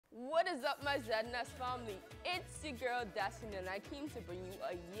What is up, my ZNS family? It's your girl Destiny, and I came to bring you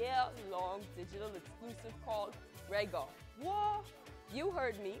a year-long digital exclusive called Regawha. You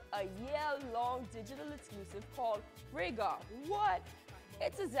heard me, a year-long digital exclusive called Regawha.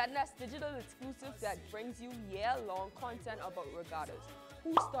 It's a ZNS digital exclusive that brings you year-long content about regattas.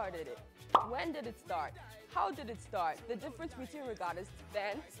 Who started it? When did it start? How did it start? The difference between regattas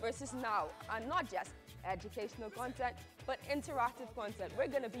then versus now, and not just educational content, but interactive content. We're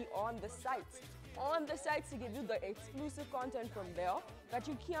gonna be on the sites to give you the exclusive content from there that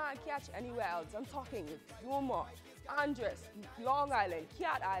you can't catch anywhere else. I'm talking Yuma, Andres, Long Island,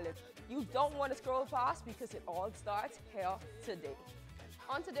 Cat Island. You don't want to scroll past because it all starts here today.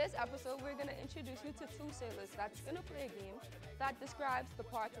 On today's episode, we're going to introduce you to two sailors that's going to play a game that describes the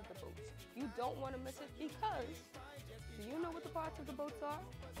parts of the boat. You don't want to miss it because, do you know what the parts of the boats are?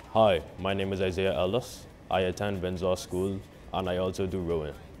 Hi, my name is Ellis. I attend Windsor School and I also do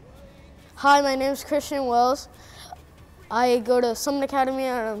rowing. Hi, my name is Christian Wells. I go to Summit Academy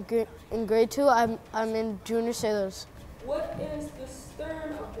and I'm in grade 2. I'm in Junior Sailors. What is the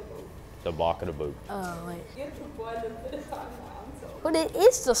stern of the boat? The back of the boat. Oh, wait. Get the boy a bit of time now. But it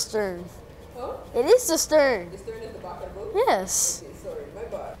is the stern. Huh? It is the stern. The stern is the back of the boat? Yes. Okay, sorry, my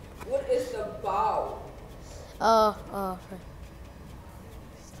bad. What is the bow?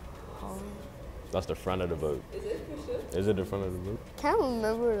 That's the front of the boat. Is it, Christian? Is it the front of the boat? Can't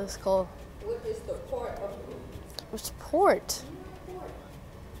remember what it's called. What is the port of the boat? It's port. Port.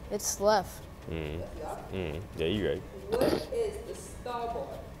 It's left. Yeah, you're right. What is the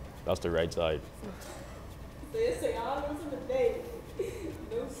starboard? That's the right side. So you say, I don't know today.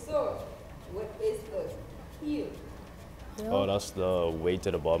 No, sir. What is the heel? Oh, that's the weight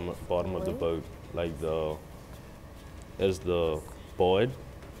to the bottom of the boat. Like there's the board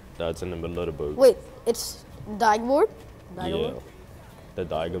that's in the middle of the boat. Wait, it's board? Yeah, the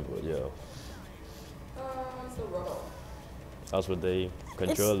diagonal board, yeah. The rudder. That's what they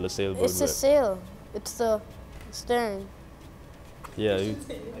control the sailboat It's the with. sail. It's the stern. Yeah.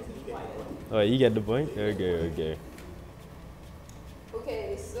 Oh, you get the point? Okay.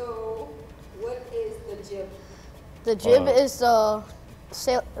 Okay, so what is the jib? The jib is the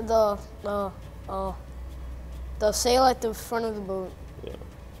sail. The sail at the front of the boat. Yeah.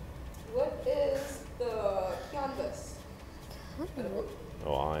 What is the canvas?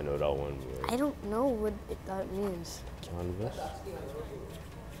 Oh, I know that one. I don't know what that means. Canvas? Actually, on the boat.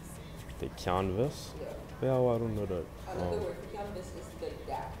 The canvas? Yeah. Yeah, well, I don't know that. Another word for canvas is the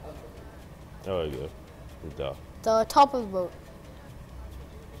deck of the boat. Oh, yeah. Yeah. The top of the boat.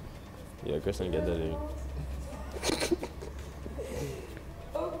 Yeah, Kristen get that in.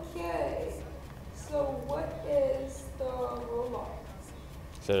 Okay, so what is the roll-off?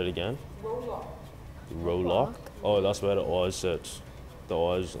 Say that again. Roll-off. Row lock? Oh, that's where the oars sits. The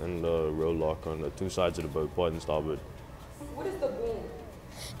oars and the row lock on the two sides of the boat, port and starboard. What is the boom?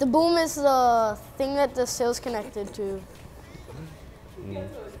 The boom is the thing that the sail's connected to.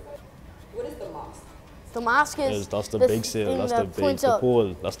 What is the mast? The mast is Yes, that's the big sail. thing That's that the big points the up.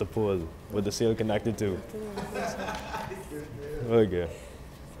 pole. That's the pole with the sail connected to. Okay.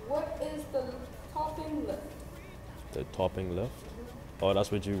 What is the topping lift? The topping lift. Oh,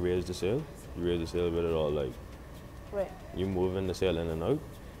 that's what you raise the sail. You raise the sail with it all like Right. you moving the sail in and out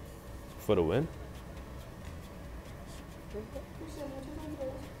for the wind.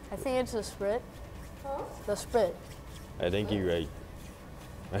 I think it's the sprit. Huh? The sprit. I think you're right.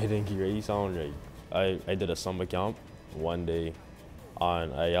 You sound right. I did a summer camp one day,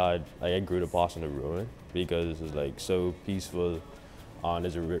 and I had grew to passion of rowing because it's like so peaceful, and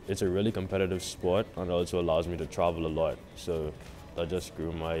it's a really competitive sport, and it also allows me to travel a lot. So that just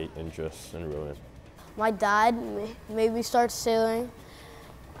grew my interest in rowing. My dad made me start sailing.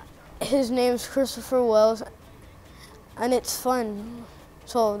 His name's Christopher Wells, and it's fun.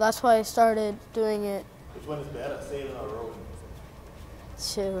 So that's why I started doing it. Which one is better, sailing or rowing?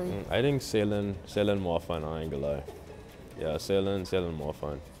 Sailing. I think sailing more fun. I ain't gonna lie. Yeah, sailing more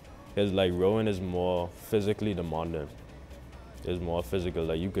fun. Cause like rowing is more physically demanding. It's more physical.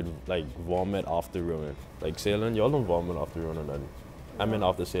 Like you could like vomit after rowing. Like sailing, y'all don't vomit after rowing or nothing. I mean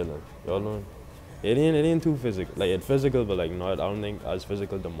after sailing, y'all don't. It ain't too physical. Like it's physical, but like not. I don't think as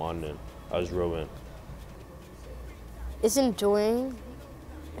physical demanding as rowing. It's enjoying.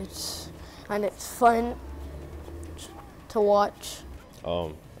 It's fun to watch.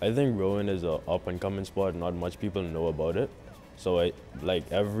 I think rowing is a up and coming sport. Not much people know about it. So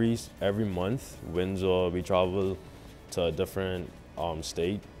every month, Windsor, we travel to a different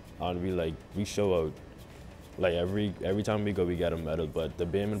state, and we show out. Like every time we go, we get a medal. But the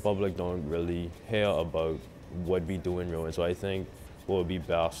Bahamian public don't really hear about what we do in rowing. So I think what would be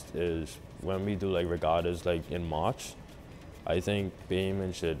best is when we do like regattas like in March, I think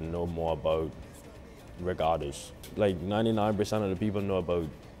Bayman should know more about regattas. Like 99% of the people know about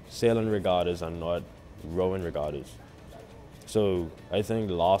sailing regattas and not rowing regattas. So I think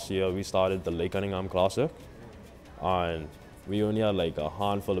last year we started the Lake Cunningham Classic, and we only had like a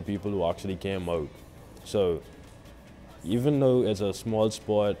handful of people who actually came out. So even though it's a small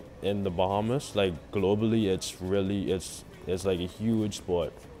sport in the Bahamas, like globally, it's like a huge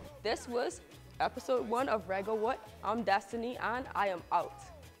sport. This was episode 1 of Regawha. I'm Destiny, and I am out.